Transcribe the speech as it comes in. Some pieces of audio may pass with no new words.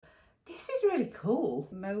is really cool.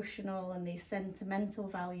 Emotional and the sentimental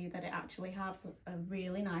value that it actually has, a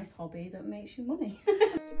really nice hobby that makes you money.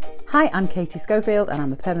 Hi, I'm Katie Schofield and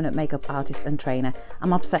I'm a permanent makeup artist and trainer.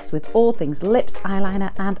 I'm obsessed with all things lips,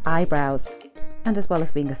 eyeliner and eyebrows. And as well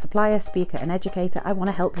as being a supplier, speaker and educator, I want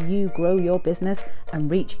to help you grow your business and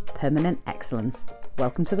reach permanent excellence.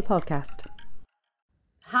 Welcome to the podcast.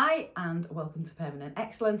 Hi and welcome to Permanent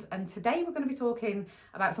Excellence, and today we're going to be talking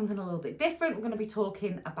about something a little bit different. We're going to be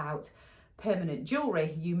talking about permanent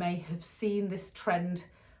jewellery. You may have seen this trend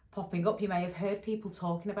popping up, you may have heard people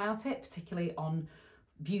talking about it, particularly on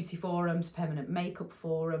beauty forums, permanent makeup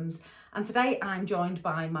forums, and today I'm joined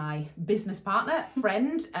by my business partner,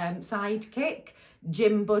 friend, sidekick,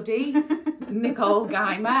 gym buddy, Nicole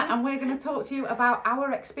Geimer, and we're going to talk to you about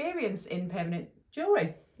our experience in permanent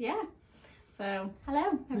jewellery. Yeah. So,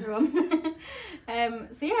 hello everyone.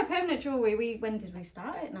 Permanent jewellery, when did we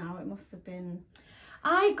start it now? It must have been...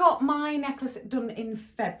 I got my necklace done in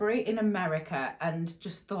February in America and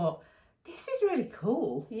just thought, this is really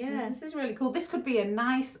cool. Yeah. This is really cool. This could be a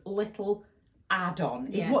nice little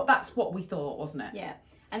add-on, that's what we thought, wasn't it? Yeah.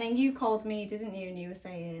 And then you called me, didn't you? And you were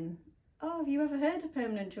saying, oh, have you ever heard of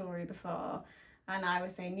permanent jewellery before? And I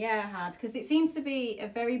was saying, yeah, I had, because it seems to be a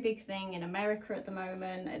very big thing in America at the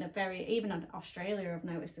moment, and even in Australia I've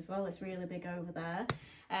noticed as well, it's really big over there.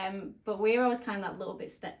 But we're always kind of that little bit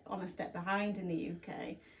a step behind in the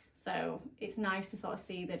UK. So it's nice to sort of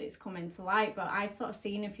see that it's coming to light, but I'd sort of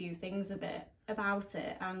seen a few things about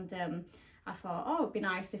it, and I thought, oh, it'd be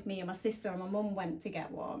nice if me and my sister and my mum went to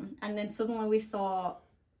get one. And then suddenly we saw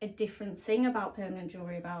a different thing about permanent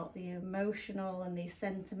jewellery, about the emotional and the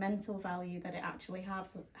sentimental value that it actually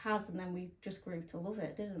has, and then we just grew to love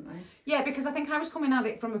it, didn't we? Yeah, because I think I was coming at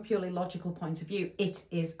it from a purely logical point of view. It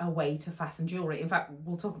is a way to fasten jewellery. In fact,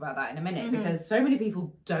 we'll talk about that in a minute, because so many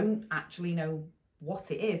people don't actually know what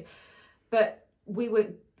it is. But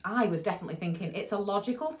I was definitely thinking it's a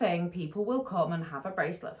logical thing. People will come and have a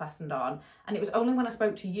bracelet fastened on. And it was only when I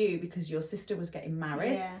spoke to you, because your sister was getting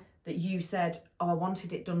married, that you said, oh, I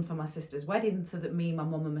wanted it done for my sister's wedding so that me, my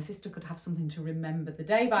mum and my sister could have something to remember the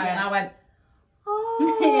day by. And I went,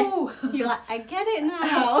 oh. You're like, I get it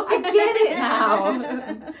now. I get it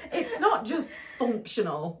now. It's not just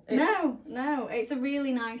functional. No, it's a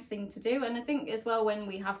really nice thing to do. And I think as well, when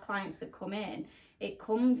we have clients that come in, it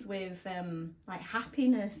comes with like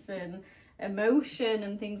happiness and emotion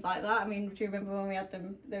and things like that. I mean, do you remember when we had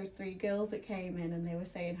those 3 girls that came in and they were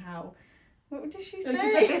saying how, what did she say? She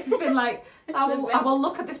said, this has been like, I will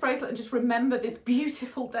look at this bracelet and just remember this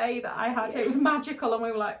beautiful day that I had. It was magical. And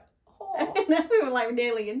we were like, oh. We were like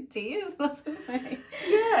nearly in tears, wasn't we?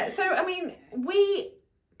 Yeah, so I mean, we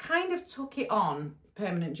kind of took it on,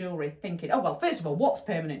 permanent jewellery, thinking, oh, well, first of all, what's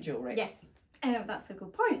permanent jewellery? Yes. That's a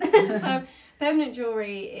good point. So permanent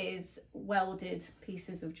jewellery is welded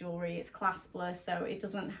pieces of jewellery. It's claspless, so it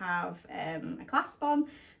doesn't have a clasp on.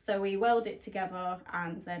 So we weld it together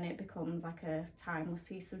and then it becomes like a timeless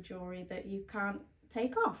piece of jewellery that you can't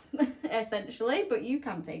take off, essentially. But you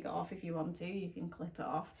can take it off if you want to. You can clip it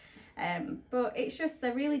off. But it's just,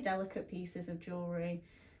 they're really delicate pieces of jewellery.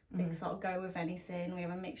 They can sort of go with anything. We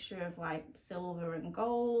have a mixture of like silver and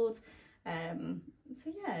gold.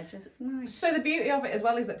 So yeah, just nice. So the beauty of it as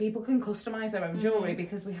well is that people can customise their own jewellery,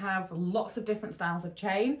 because we have lots of different styles of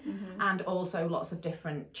chain and also lots of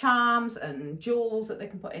different charms and jewels that they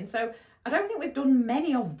can put in. So I don't think we've done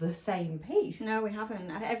many of the same piece. No, we haven't.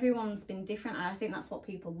 Everyone's been different, and I think that's what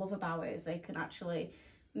people love about it, is they can actually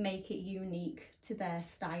make it unique to their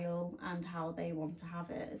style and how they want to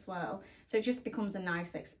have it as well. So it just becomes a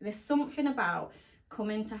nice there's something about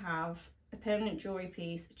coming to have a permanent jewellery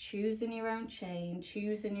piece, choosing your own chain,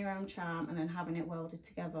 choosing your own charm, and then having it welded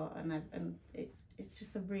together, and it's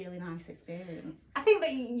just a really nice experience. I think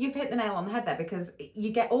that you've hit the nail on the head there, because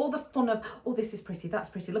you get all the fun of, oh, this is pretty, that's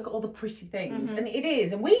pretty, look at all the pretty things. And it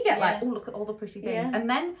is, and we get like, oh, look at all the pretty things. And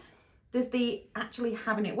then there's the actually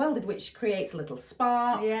having it welded, which creates a little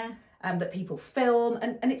spark that people film,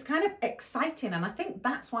 and it's kind of exciting. And I think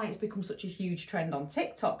that's why it's become such a huge trend on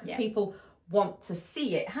TikTok, because people want to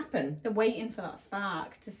see it happen. They're waiting for that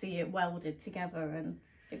spark to see it welded together, and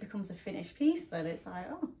it becomes a finished piece. Then it's like,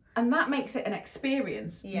 oh. And that makes it an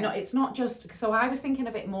experience. Yeah. It's not just, so I was thinking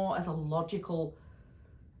of it more as a logical,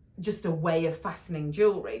 just a way of fastening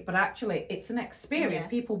jewellery, but actually it's an experience.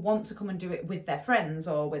 People want to come and do it with their friends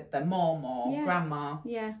or with their mom or grandma.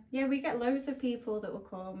 Yeah, we get loads of people that will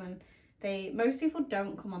come, and most people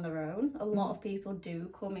don't come on their own. A lot of people do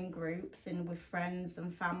come in groups and with friends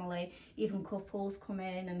and family. Even couples come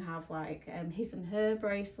in and have like his and her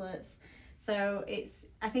bracelets. So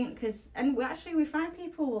I think, and we find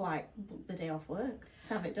people like the day off work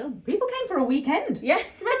to have it done. People came for a weekend. Yeah.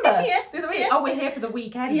 Remember? Yeah. The other week, oh, we're here for the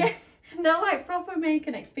weekend. Yeah. They'll like proper make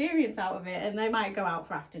an experience out of it, and they might go out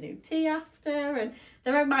for afternoon tea after, and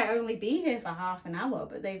they might only be here for half an hour,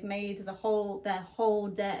 but they've made their whole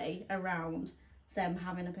day around them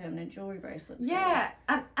having a permanent jewellery bracelet. Yeah,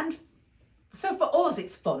 and so for us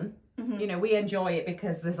it's fun. Mm-hmm. You know, we enjoy it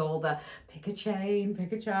because there's all the pick a chain,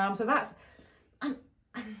 pick a charm. So that's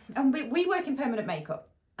and we work in permanent makeup,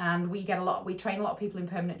 and we train a lot of people in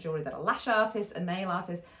permanent jewellery that are lash artists and nail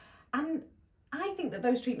artists, and I think that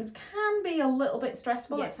those treatments can be a little bit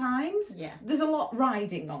stressful at times. Yeah. There's a lot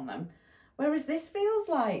riding on them. Whereas this feels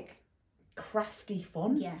like crafty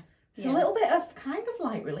fun. Yeah. It's a little bit of kind of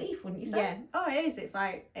light relief, wouldn't you say? Yeah. Oh, it is. It's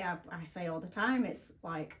like, I say all the time, it's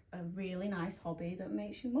like a really nice hobby that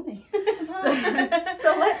makes you money.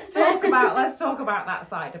 So let's talk about that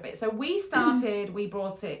side of it. So we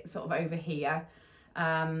brought it sort of over here,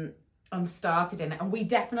 and started in it, and we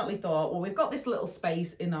definitely thought, well, we've got this little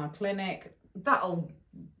space in our clinic that'll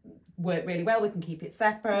work really well. We can keep it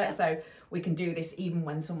separate, so we can do this even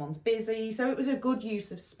when someone's busy. So it was a good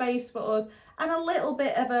use of space for us, and a little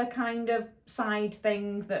bit of a kind of side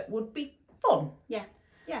thing that would be fun. Yeah.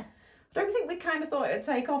 Don't you think we kind of thought it'd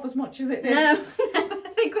take off as much as it did? No,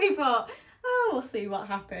 I think we thought, we'll see what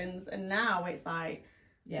happens, and now it's like,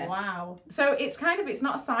 wow. So it's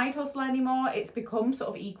not a side hustle anymore. It's become sort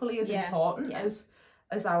of equally as important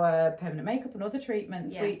as our permanent makeup and other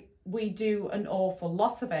treatments. Yeah. We do an awful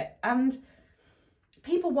lot of it, and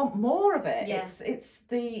people want more of it. Yeah. It's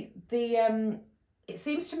it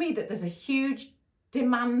seems to me that there's a huge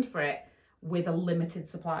demand for it with a limited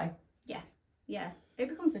supply. Yeah. It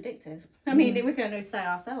becomes addictive. I mean, we can only say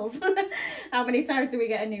ourselves. How many times do we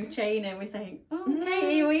get a new chain and we think,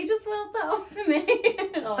 Katie, will you just weld that off for me?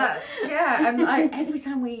 And like every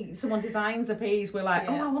time someone designs a piece, we're like,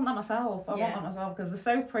 I want that myself. I want that myself, because they're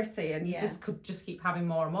so pretty, and you could just keep having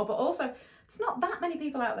more and more. But also, there's not that many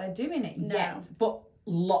people out there doing it yet, but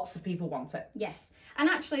lots of people want it. Yes. And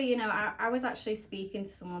actually, you know, I was actually speaking to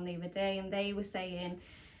someone the other day, and they were saying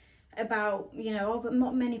about, you know, but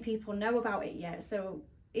not many people know about it yet. So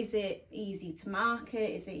is it easy to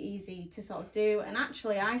market? Is it easy to sort of do? And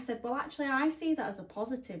actually I said, well, actually I see that as a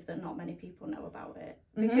positive that not many people know about it.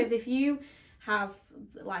 Because if you have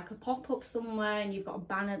like a pop-up somewhere and you've got a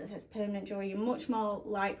banner that says permanent jewellery, you're much more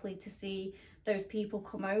likely to see those people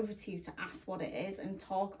come over to you to ask what it is and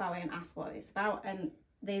talk about it and ask what it's about. And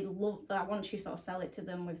they love that once you sort of sell it to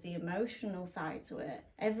them with the emotional side to it.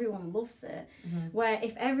 Everyone loves it. Where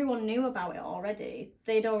if everyone knew about it already,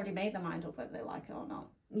 they'd already made their mind up whether they like it or not.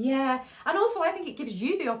 Yeah, and also I think it gives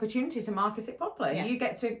you the opportunity to market it properly. Yeah. You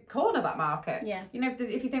get to corner that market. Yeah. You know,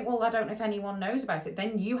 if you think, well, I don't know if anyone knows about it,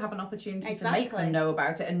 then you have an opportunity to make them know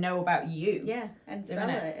about it and know about you. Yeah, and sell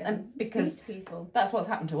it and because speak to people. That's what's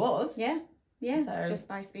happened to us. Yeah, so, just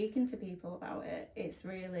by speaking to people about it, it's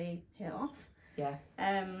really hit off. Yeah.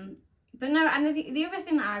 But no, and the other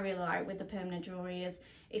thing that I really like with the permanent jewellery is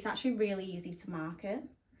it's actually really easy to market.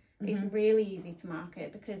 It's really easy to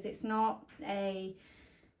market because it's not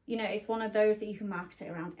it's one of those that you can market it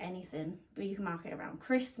around anything, but you can market it around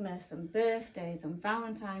Christmas and birthdays and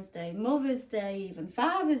Valentine's Day, Mother's Day, even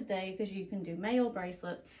Father's Day, because you can do male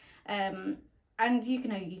bracelets. And you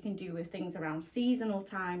can do with things around seasonal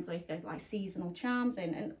times, or you can like seasonal charms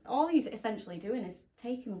in, and all you're essentially doing is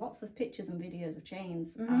taking lots of pictures and videos of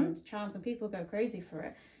chains and charms, and people go crazy for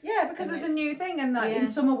it. Yeah, because it's a new thing, and like in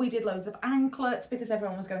summer we did loads of anklets because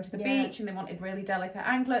everyone was going to the beach and they wanted really delicate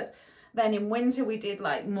anklets. Then in winter we did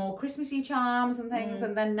like more Christmassy charms and things,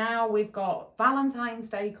 and then now we've got Valentine's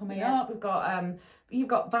Day coming up. We've got you've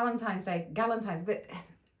got Valentine's Day, Galentine's.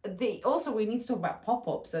 Also we need to talk about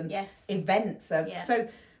pop-ups and events so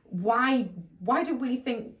why do we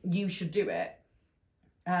think you should do it?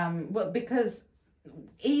 Well, because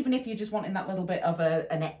even if you're just wanting that little bit of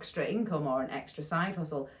an extra income or an extra side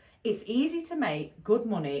hustle, it's easy to make good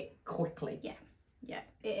money quickly. Yeah,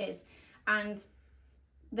 it is. And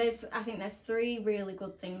I think there's three really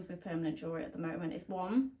good things with permanent jewellery at the moment. It's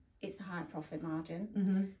one, it's a high profit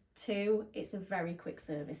margin. Two, it's a very quick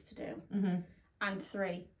service to do. And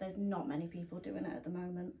three, there's not many people doing it at the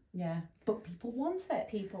moment. Yeah. But people want it.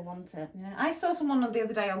 People want it. Yeah. I saw someone the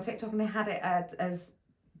other day on TikTok and they had it as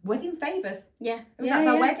wedding favours. Yeah. It was at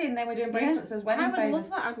their wedding, they were doing bracelets as wedding favours. I would love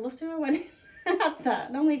that. I'd love to do a wedding. Had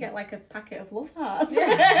that. Normally get like a packet of love hearts.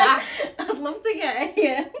 Yeah. I'd love to get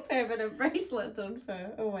a permanent bracelet done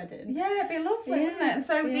for a wedding. Yeah, it'd be lovely, wouldn't it? And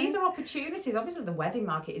so these are opportunities. Obviously the wedding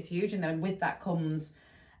market is huge, and then with that comes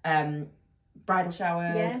bridal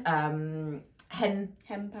showers, hen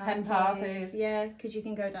parties. Yeah, because you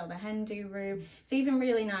can go down the hen do route. It's even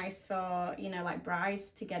really nice for, you know, like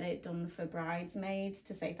brides to get it done for bridesmaids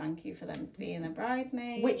to say thank you for them being a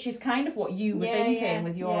bridesmaid. Which is kind of what you were thinking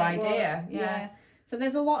with your idea. Yeah. So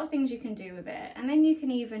there's a lot of things you can do with it. And then you can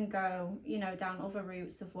even go, you know, down other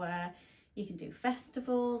routes of where you can do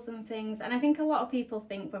festivals and things. And I think a lot of people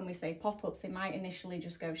think when we say pop-ups, they might initially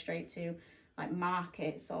just go straight to like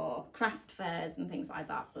markets or craft fairs and things like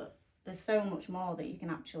that. But there's so much more that you can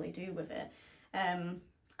actually do with it. And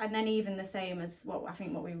then even the same as what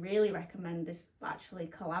we really recommend is actually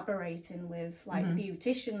collaborating with like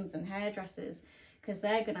beauticians and hairdressers, because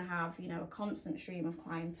they're going to have, you know, a constant stream of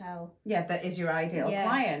clientele. Yeah, that is your ideal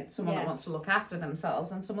client. Someone that wants to look after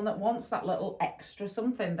themselves and someone that wants that little extra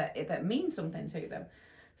something that means something to them.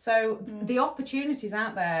 So the opportunities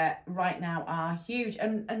out there right now are huge.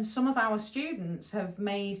 And some of our students have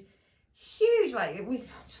made huge, like, we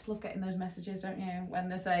just love getting those messages, don't you, when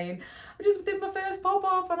they're saying, I just did my first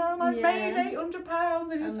pop-up and I made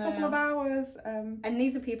 £800 in just a couple of hours. And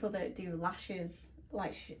these are people that do lashes,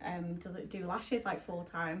 like do lashes like full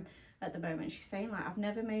time at the moment. She's saying, like, I've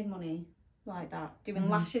never made money like that doing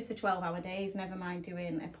lashes for 12-hour days, never mind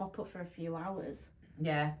doing a pop-up for a few hours.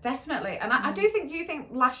 Yeah, definitely. And I do you think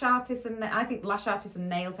lash artists and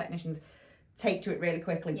nail technicians take to it really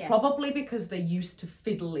quickly, probably because they're used to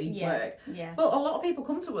fiddly work. Yeah. But a lot of people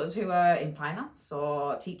come to us who are in finance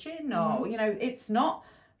or teaching or, you know, it's not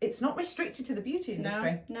restricted to the beauty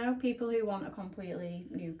industry. No, people who want a completely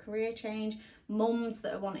new career change, mums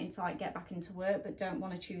that are wanting to like get back into work but don't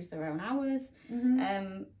want to choose their own hours.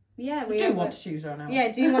 We do want to choose their own hours.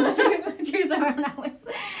 Yeah, do want to choose their own hours.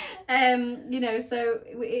 You know, so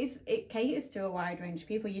it caters to a wide range of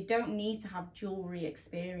people. You don't need to have jewellery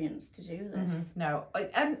experience to do this. No,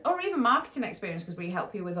 or even marketing experience, because we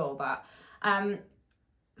help you with all that.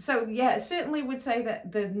 So yeah, certainly would say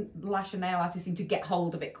that the lash and nail artists seem to get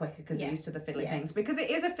hold of it quicker because they're used to the fiddly things, because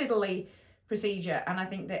it is a fiddly procedure, and I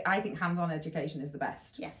think hands-on education is the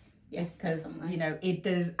best. Yes, because definitely. You know,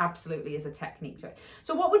 there absolutely is a technique to it.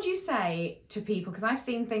 So what would you say to people, because I've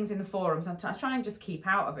seen things in the forums, I try and just keep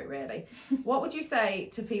out of it really. What would you say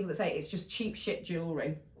to people that say it's just cheap shit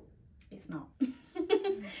jewellery? It's not.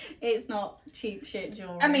 It's not cheap shit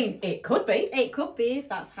jewellery. I mean, it could be. It could be if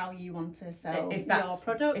that's how you want to sell your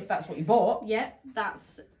product. If that's what you bought. Yeah,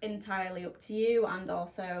 that's entirely up to you. And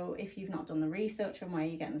also, if you've not done the research on where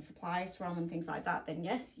you're getting the supplies from and things like that, then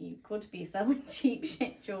yes, you could be selling cheap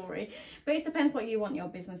shit jewellery. But it depends what you want your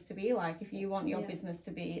business to be like. If you want your business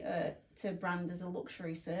to be to brand as a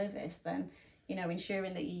luxury service, then, you know,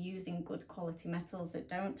 ensuring that you're using good quality metals that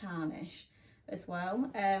don't tarnish as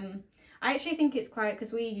well. I actually think it's quite,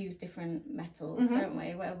 because we use different metals, don't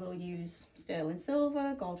we? Where we'll use sterling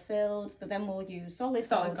silver, gold filled, but then we'll use solid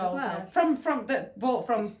gold as well. Bought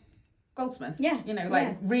from goldsmiths. Yeah. You know,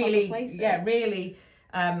 like really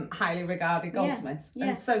highly regarded goldsmiths. Yeah.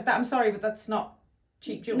 And so I'm sorry, but that's not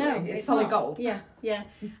cheap jewellery. No, it's solid gold. Yeah.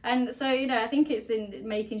 And so, you know, I think it's in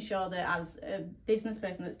making sure that as a business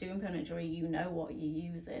person that's doing permanent jewellery, you know what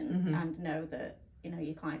you're using and know that, you know,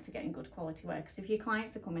 your clients are getting good quality work. Because if your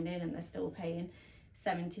clients are coming in and they're still paying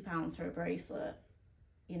 £70 for a bracelet,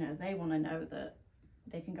 you know, they want to know that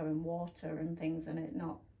they can go in water and things and it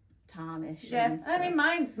not tarnish. Yeah, I mean,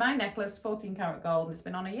 my necklace, 14 karat gold, and it's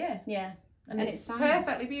been on a year. Yeah. And it's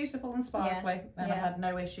perfectly beautiful and sparkly, and I've had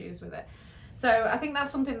no issues with it. So I think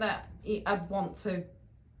that's something that I'd want to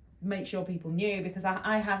make sure people knew, because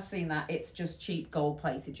I have seen that it's just cheap gold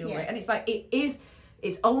plated jewellery. And it's like,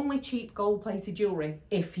 it's only cheap gold plated jewellery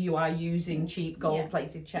if you are using cheap gold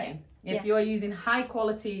plated chain. If you are using high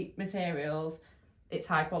quality materials, it's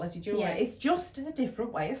high quality jewellery. It's just a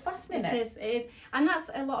different way of fastening it. It is. And that's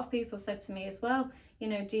a lot of people have said to me as well, you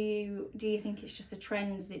know, do you think it's just a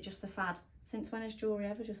trend? Is it just a fad? Since when has jewellery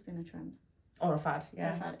ever just been a trend? Or a fad,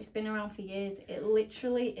 yeah. Or a fad. It's been around for years. It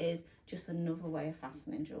literally is just another way of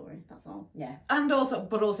fastening jewellery. That's all. Yeah. And also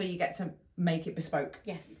you get to make it bespoke.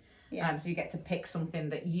 Yes. Yeah. So you get to pick something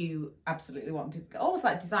that you absolutely want to, almost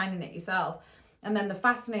like designing it yourself. And then the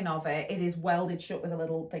fastening of it is welded shut with a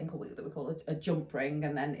little thing that we call a jump ring,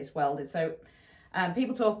 and then it's welded. So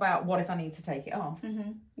people talk about, what if I need to take it off?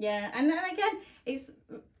 Yeah, and then again,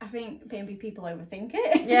 I think maybe people overthink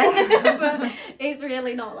it. Yeah. But it's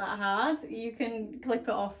really not that hard. You can clip it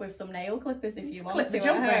off with some nail clippers if you want to clip the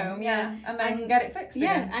jump at home. ring, and then get it fixed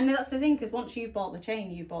again. And that's the thing, because once you've bought the chain,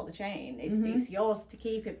 you've bought the chain. It's yours to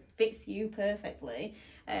keep. It fits you perfectly.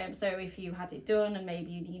 So if you had it done and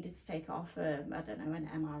maybe you needed to take it off an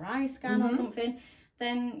MRI scan or something,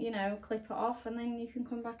 then, you know, clip it off and then you can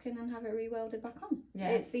come back in and have it re-welded back on. Yeah.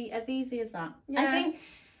 It's as easy as that. Yeah.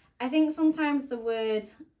 I think sometimes the word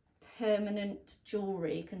permanent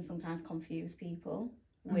jewellery can sometimes confuse people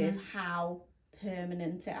with how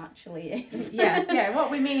permanent it actually is. yeah.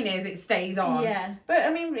 What we mean is it stays on. Yeah. But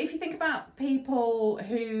I mean, if you think about people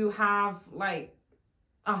who have like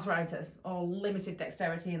arthritis or limited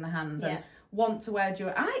dexterity in the hands and want to wear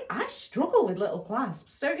jewelry, I struggle with little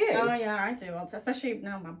clasps, don't you? Oh yeah, I do. Especially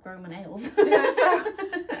now I'm growing my nails.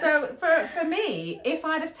 So for me, if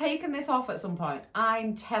I'd have taken this off at some point,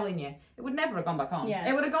 I'm telling you, it would never have gone back on. Yeah.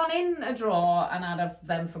 It would have gone in a drawer and I'd have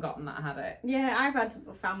then forgotten that I had it. Yeah, I've had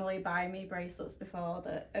family buy me bracelets before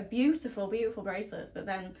that are beautiful, beautiful bracelets, but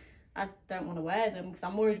then I don't want to wear them because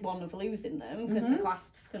I'm worried, one, of losing them because the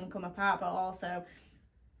clasps can come apart, but also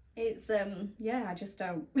it's I just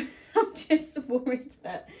don't I'm just worried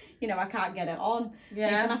that I can't get it on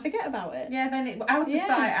and I forget about it. Then out of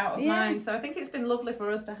sight, out of mind. So I think it's been lovely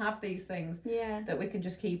for us to have these things that we can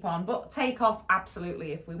just keep on, but take off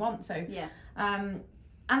absolutely if we want to. And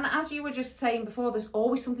as you were just saying before, there's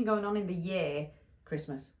always something going on in the year.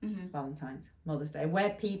 Christmas, Valentine's, Mother's Day, where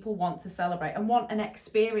people want to celebrate and want an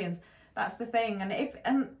experience. That's the thing.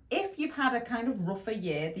 And if you've had a kind of rougher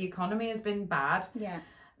year, the economy has been bad,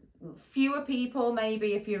 fewer people,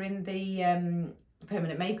 maybe if you're in the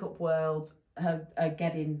permanent makeup world, are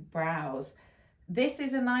getting brows. This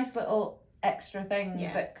is a nice little extra thing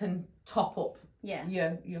that can top up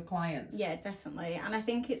your clients. Yeah, definitely. And I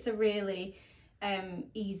think it's a really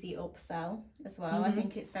easy upsell as well. I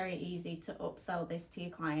think it's very easy to upsell this to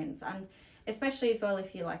your clients, and especially as well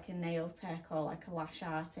if you're like a nail tech or like a lash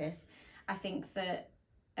artist. I think that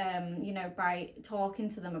by talking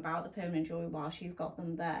to them about the permanent jewellery whilst you've got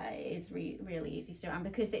them there is really easy to do, and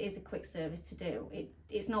because it is a quick service to do,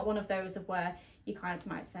 it's not one of those of where your clients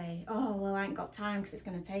might say, oh well, I ain't got time because it's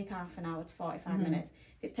going to take half an hour to 45 minutes.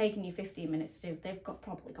 If it's taking you 15 minutes to do, they've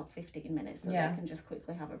probably got 15 minutes that they can just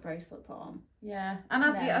quickly have a bracelet put on. And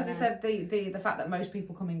as you said, the fact that most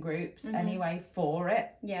people come in groups anyway for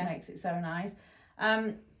it makes it so nice.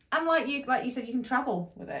 And like you said, you can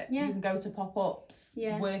travel with it. You can go to pop-ups,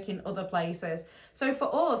 work in other places. So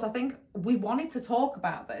for us, I think we wanted to talk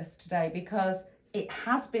about this today because it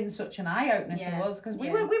has been such an eye-opener to us, because we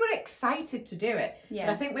were excited to do it. But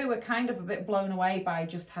I think we were kind of a bit blown away by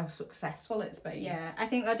just how successful it's been.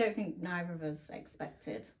 I don't think neither of us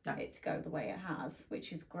expected it to go the way it has,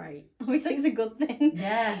 which is great. Obviously it's a good thing.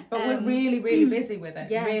 But we're really busy with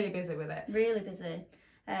it. Really busy with it. Really busy.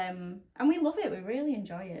 And we love it. We really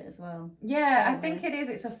enjoy it as well. I think it is.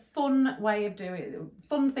 It's a fun way of doing it,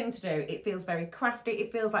 fun thing to do. It feels very crafty.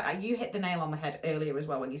 It feels like you hit the nail on the head earlier as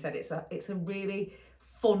well when you said it's a really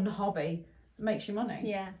fun hobby. It makes you money.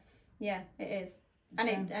 Yeah, it is.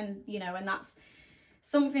 And and that's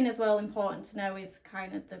something as well important to know is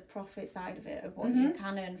kind of the profit side of it, of what you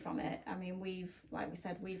can earn from it. I mean, we've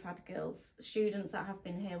had students that have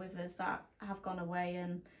been here with us that have gone away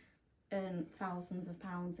and earn thousands of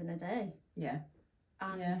pounds in a day.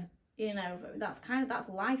 And that's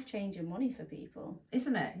life-changing money for people,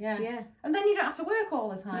 isn't it? And then you don't have to work all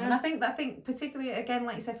the time. And I think particularly, again,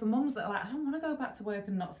 like you said, for mums that are like, I don't want to go back to work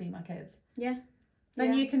and not see my kids,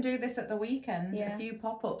 then you can do this at the weekend, a few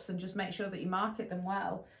pop-ups, and just make sure that you market them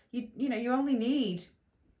well. You only need,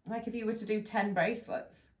 like, if you were to do 10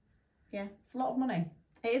 bracelets, it's a lot of money.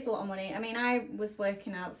 It is a lot of money. I mean, I was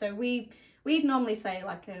working out, so we'd normally say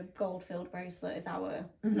like a gold-filled bracelet is our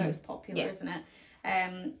most popular, isn't it?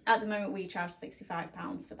 At the moment we charge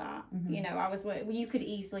 £65 for that. You could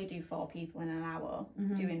easily do 4 people in an hour,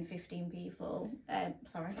 doing 15 people.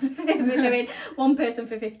 We're doing one person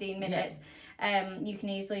for 15 minutes. You can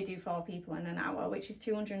easily do 4 people in an hour, which is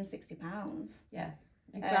 £260.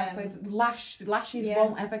 Exactly. Lashes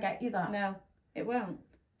won't ever get you that. No, it won't.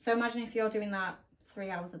 So imagine if you're doing that 3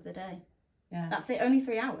 hours of the day. That's it, only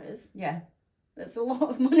 3 hours. That's a lot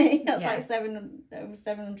of money. That's like over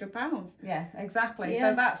 £700. Yeah, exactly.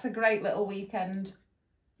 So that's a great little weekend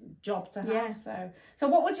job to have. So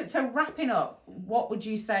what would you? So wrapping up, what would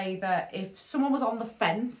you say that if someone was on the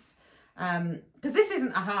fence? Because this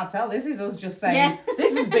isn't a hard sell. This is us just saying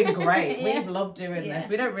this has been great. We've loved doing this.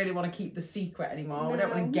 We don't really want to keep the secret anymore. No. We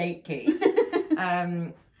don't want to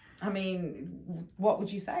gatekeep. I mean, what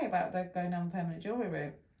would you say about going down the permanent jewellery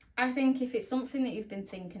route? I think if it's something that you've been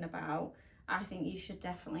thinking about, I think you should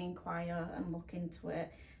definitely inquire and look into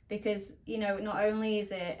it, because not only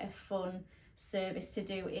is it a fun service to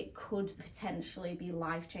do, it could potentially be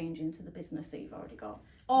life-changing to the business that you've already got,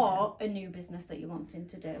 or a new business that you're wanting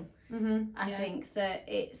to do. I think that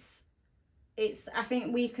I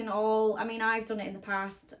think we can all, I mean, I've done it in the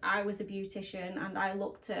past. I was a beautician and I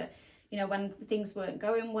looked at you know, when things weren't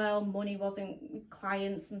going well, money wasn't,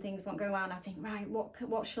 clients and things weren't going well, and I think, right,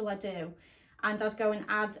 what shall I do? And I'd go and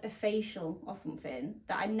add a facial or something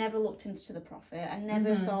that I never looked into the profit. I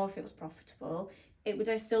never saw if it was profitable. It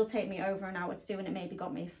would still take me over an hour to do, and it maybe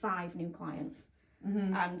got me 5 new clients.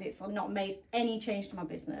 And it's not made any change to my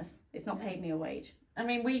business. It's not paid me a wage. I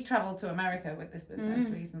mean, we travelled to America with this business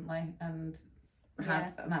recently, and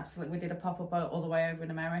had an absolute, we did a pop-up all the way over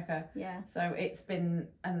in America. Yeah. So it's been,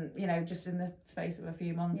 and you know, just in the space of a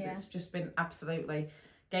few months, it's just been absolutely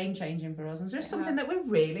game-changing for us, and it's just something that we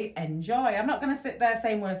really enjoy. I'm not going to sit there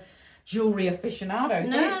saying we're jewellery aficionados,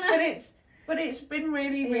 but it's been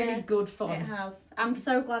really good fun. It has. I'm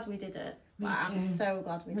so glad we did it. Me too. I'm so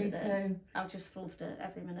glad we did Me it. too. I've just loved it,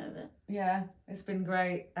 every minute of it. Yeah, it's been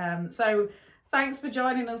great. So thanks for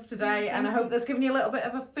joining us today, and I hope that's given you a little bit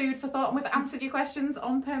of a food for thought, and we've answered your questions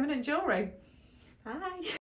on permanent jewellery. Bye.